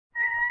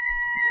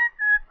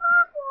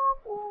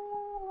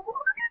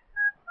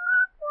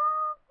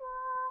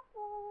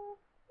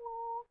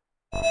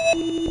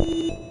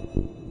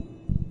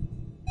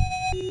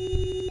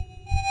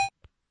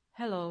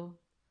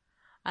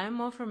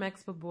Mo from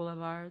Expo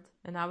Boulevard,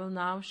 and I will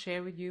now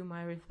share with you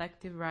my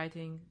reflective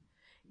writing,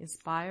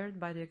 inspired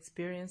by the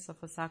experience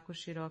of Asako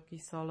Shiroki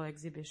solo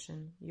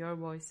exhibition, Your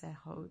Voice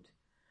Echoed,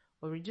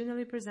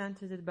 originally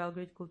presented at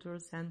Belgrade Cultural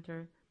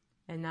Center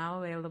and now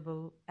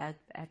available at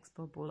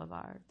Expo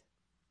Boulevard.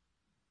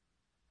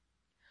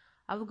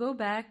 I will go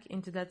back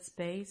into that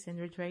space and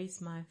retrace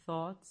my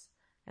thoughts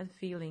and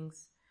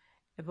feelings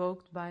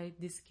evoked by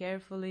this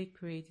carefully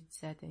created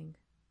setting.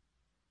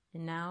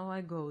 And now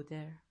I go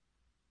there.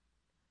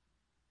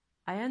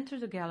 I enter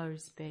the gallery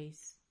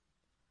space.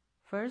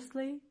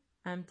 Firstly,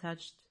 I am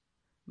touched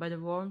by the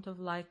warmth of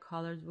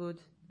light-colored wood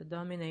that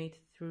dominates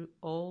through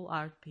all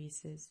art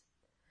pieces,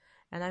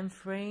 and I am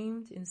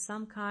framed in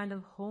some kind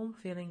of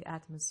home-feeling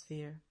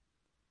atmosphere.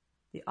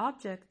 The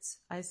objects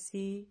I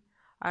see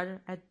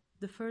are at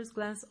the first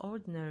glance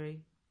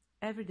ordinary,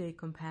 everyday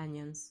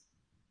companions,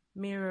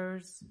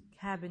 mirrors,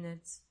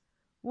 cabinets,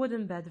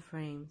 wooden bed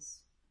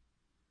frames.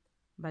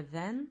 But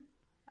then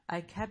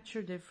I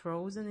capture their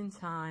frozen in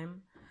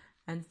time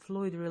and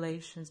fluid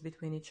relations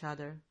between each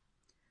other,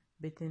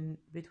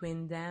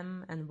 between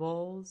them and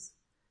walls,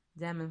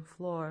 them and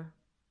floor.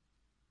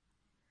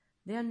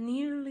 They are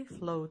nearly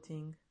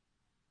floating.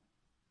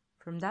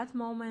 From that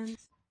moment,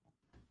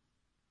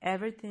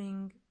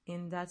 everything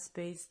in that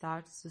space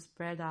starts to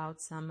spread out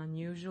some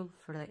unusual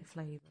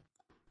flavor.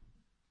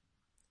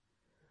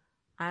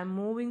 I am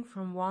moving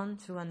from one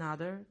to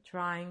another,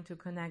 trying to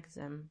connect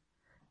them,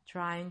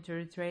 trying to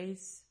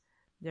retrace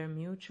their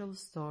mutual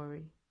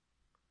story.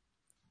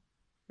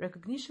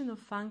 Recognition of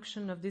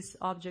function of these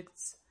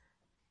objects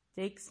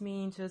takes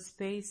me into a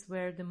space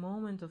where the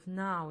moment of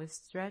now is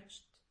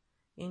stretched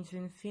into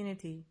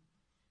infinity,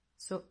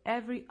 so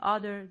every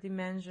other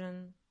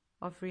dimension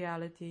of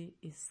reality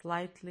is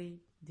slightly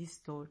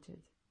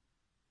distorted.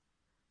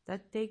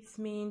 That takes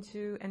me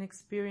into an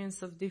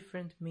experience of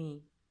different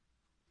me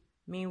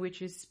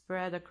which is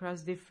spread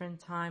across different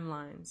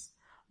timelines,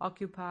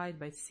 occupied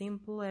by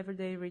simple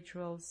everyday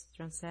rituals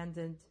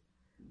transcended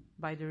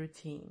by the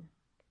routine.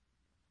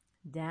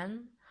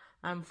 Then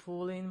I'm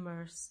fully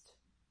immersed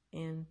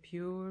in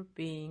pure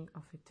being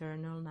of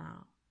eternal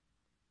now.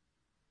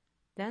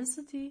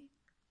 Density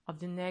of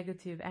the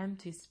negative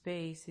empty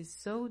space is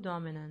so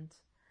dominant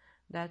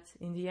that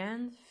in the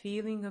end,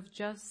 feeling of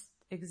just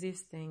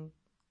existing,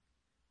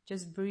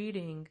 just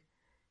breathing,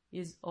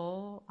 is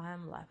all I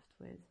am left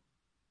with.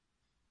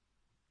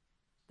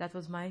 That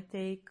was my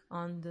take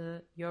on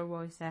the Your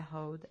Voice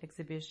Echoed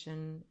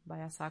exhibition by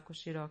Asako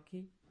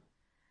Shiroki.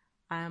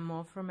 I am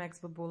Mo from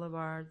Expo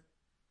Boulevard.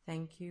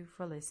 Thank you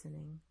for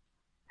listening.